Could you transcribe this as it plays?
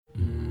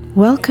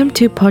Welcome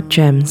to Pod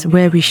Gems,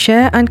 where we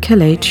share and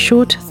collate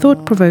short,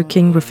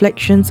 thought-provoking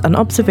reflections and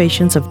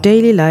observations of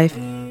daily life,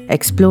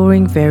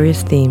 exploring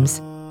various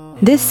themes.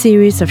 This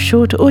series of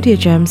short audio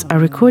gems are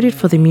recorded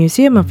for the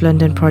Museum of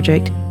London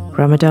project,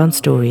 Ramadan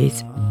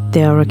Stories.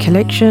 They are a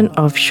collection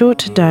of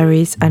short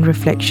diaries and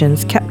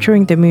reflections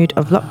capturing the mood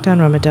of Lockdown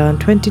Ramadan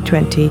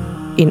 2020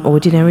 in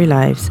ordinary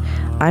lives.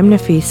 I'm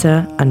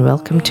Nafisa, and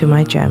welcome to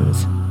my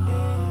gems.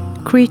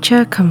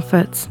 Creature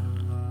comforts.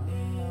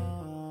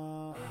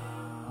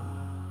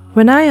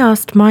 When I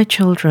asked my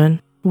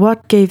children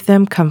what gave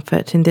them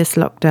comfort in this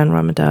lockdown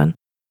Ramadan,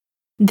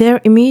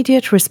 their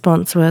immediate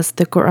response was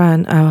the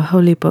Quran, our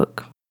holy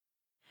book.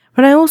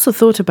 When I also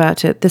thought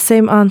about it, the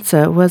same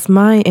answer was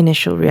my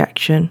initial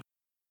reaction.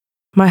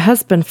 My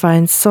husband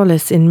finds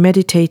solace in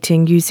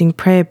meditating using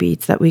prayer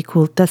beads that we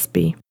call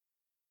tasbih.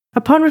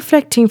 Upon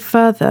reflecting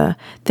further,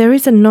 there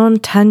is a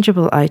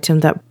non-tangible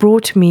item that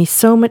brought me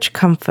so much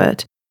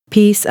comfort,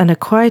 peace, and a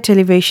quiet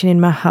elevation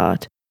in my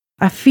heart,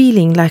 a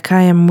feeling like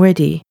I am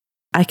ready.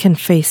 I can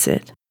face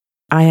it.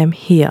 I am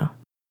here.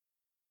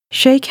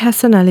 Sheikh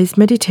Hassan Ali's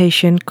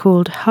meditation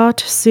called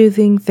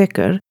Heart-Soothing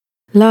Dhikr,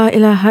 La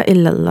ilaha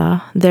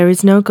illallah, there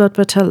is no God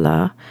but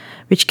Allah,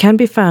 which can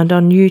be found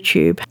on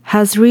YouTube,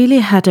 has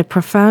really had a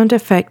profound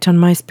effect on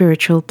my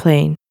spiritual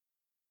plane.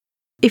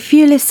 If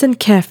you listen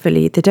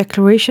carefully, the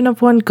declaration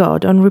of one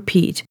God on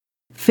repeat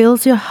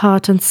fills your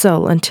heart and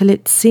soul until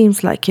it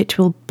seems like it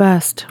will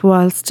burst,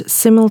 whilst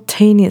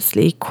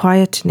simultaneously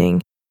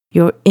quietening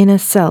your inner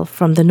self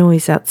from the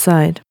noise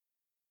outside.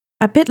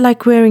 A bit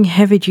like wearing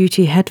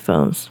heavy-duty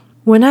headphones.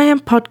 When I am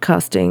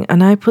podcasting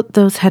and I put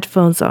those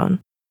headphones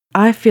on,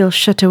 I feel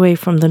shut away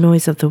from the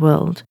noise of the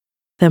world.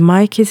 The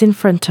mic is in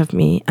front of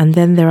me, and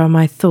then there are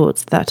my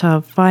thoughts that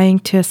are vying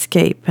to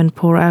escape and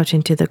pour out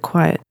into the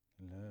quiet.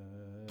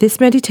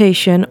 This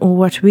meditation, or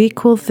what we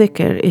call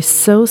dhikr, is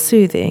so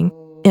soothing,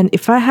 and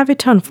if I have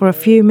it on for a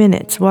few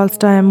minutes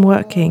whilst I am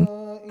working,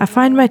 I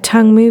find my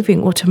tongue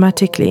moving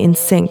automatically in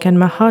sync and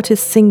my heart is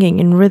singing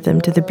in rhythm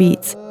to the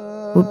beats,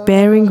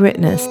 bearing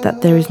witness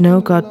that there is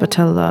no God but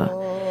Allah.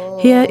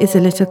 Here is a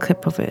little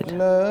clip of it.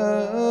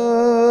 لا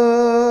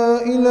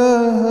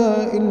إله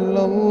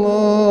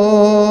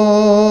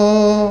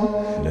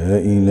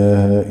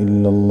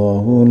إلا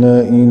الله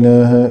لا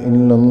إله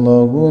إلا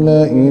الله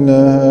لا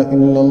إله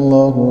إلا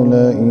الله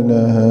لا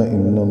إله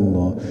إلا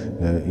الله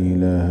لا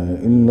إله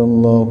إلا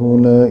الله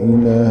لا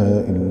إله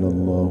إلا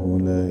الله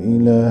لا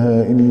إله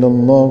إلا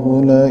الله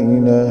لا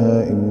إله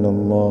إلا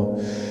الله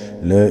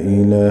لا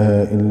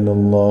إله إلا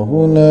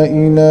الله لا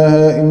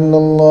إله إلا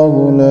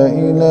الله لا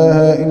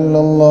إله إلا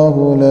الله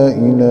لا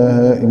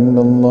إله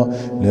إلا الله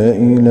لا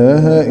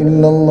إله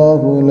إلا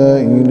الله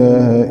لا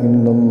إله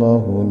إلا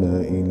الله لا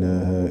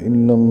إله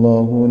إلا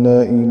الله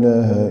لا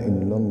إله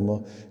إلا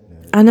الله.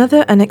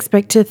 Another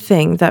unexpected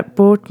thing that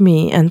brought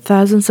me and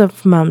thousands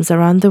of mums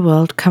around the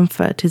world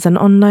comfort is an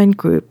online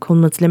group called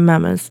Muslim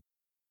Mamas.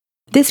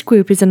 This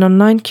group is an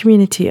online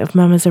community of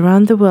mamas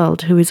around the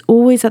world who is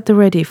always at the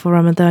ready for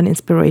Ramadan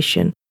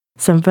inspiration,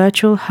 some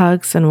virtual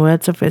hugs and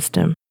words of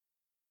wisdom.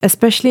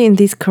 Especially in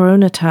these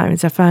corona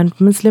times, I found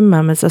Muslim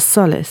mamas a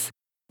solace,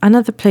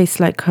 another place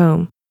like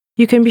home.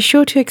 You can be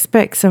sure to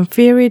expect some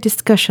fiery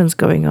discussions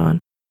going on,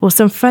 or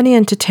some funny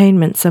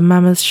entertainment some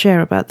mamas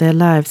share about their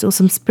lives, or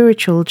some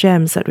spiritual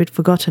gems that we'd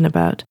forgotten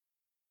about.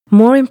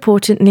 More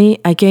importantly,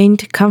 I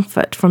gained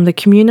comfort from the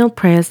communal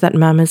prayers that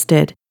mamas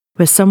did,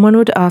 where someone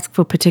would ask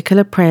for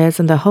particular prayers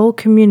and the whole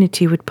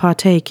community would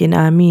partake in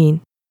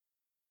Ameen.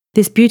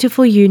 This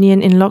beautiful union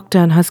in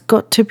lockdown has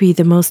got to be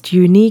the most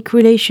unique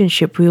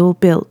relationship we all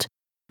built,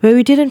 where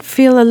we didn't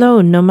feel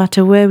alone no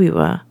matter where we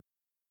were.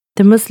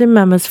 The Muslim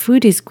Mamas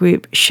Foodies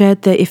group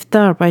shared their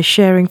iftar by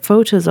sharing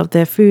photos of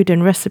their food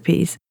and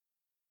recipes.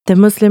 The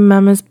Muslim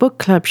Mamas Book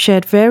Club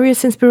shared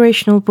various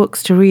inspirational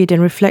books to read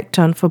and reflect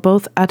on for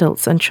both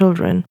adults and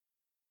children.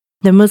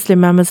 The Muslim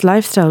Mamas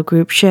Lifestyle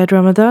group shared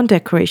Ramadan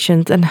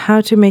decorations and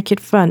how to make it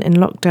fun in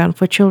lockdown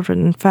for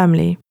children and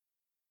family.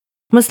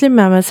 Muslim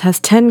Mamas has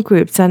 10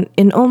 groups, and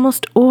in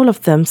almost all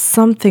of them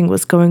something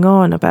was going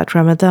on about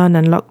Ramadan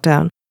and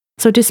lockdown.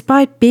 So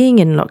despite being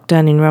in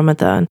lockdown in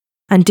Ramadan,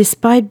 and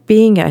despite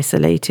being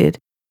isolated,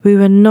 we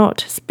were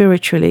not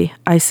spiritually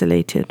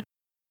isolated.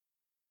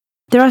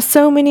 There are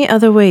so many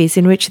other ways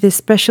in which this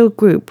special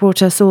group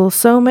brought us all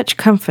so much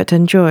comfort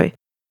and joy.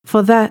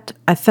 For that,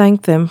 I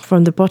thank them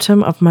from the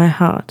bottom of my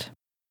heart.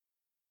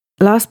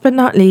 Last but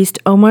not least,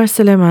 Omar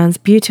Suleiman's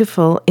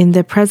beautiful In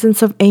the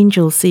Presence of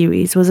Angels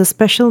series was a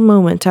special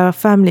moment our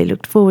family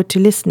looked forward to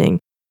listening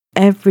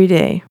every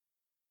day.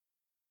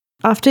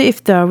 After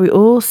iftar, we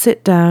all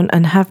sit down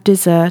and have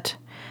dessert,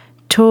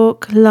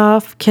 talk,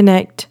 laugh,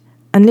 connect,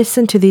 and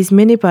listen to these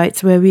mini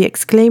bites where we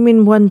exclaim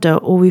in wonder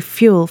or we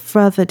fuel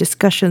further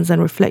discussions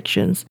and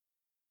reflections.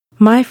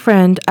 My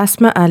friend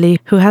Asma Ali,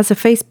 who has a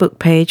Facebook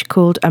page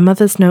called A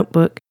Mother's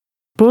Notebook,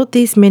 brought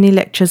these mini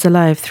lectures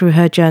alive through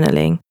her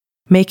journaling,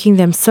 making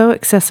them so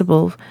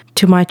accessible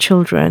to my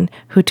children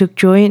who took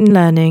joy in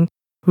learning,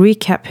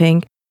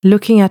 recapping,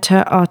 looking at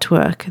her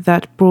artwork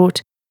that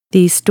brought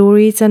these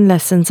stories and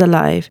lessons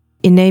alive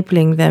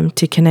enabling them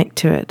to connect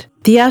to it.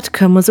 The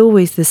outcome was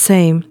always the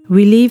same.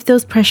 We leave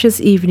those precious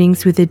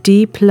evenings with a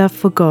deep love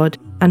for God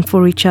and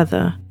for each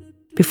other,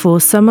 before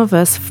some of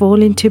us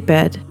fall into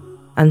bed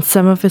and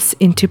some of us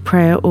into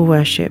prayer or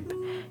worship,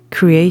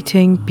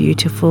 creating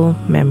beautiful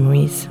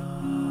memories.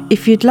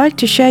 If you'd like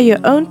to share your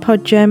own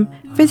PodGem,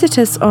 visit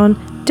us on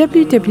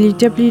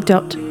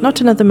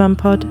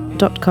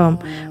www.notanothermumpod.com,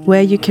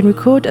 where you can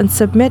record and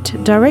submit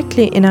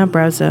directly in our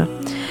browser.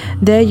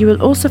 There you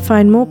will also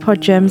find more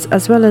PodGems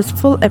as well as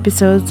full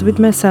episodes with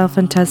myself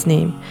and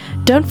Tasneem.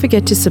 Don't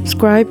forget to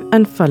subscribe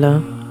and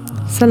follow.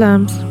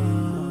 Salams.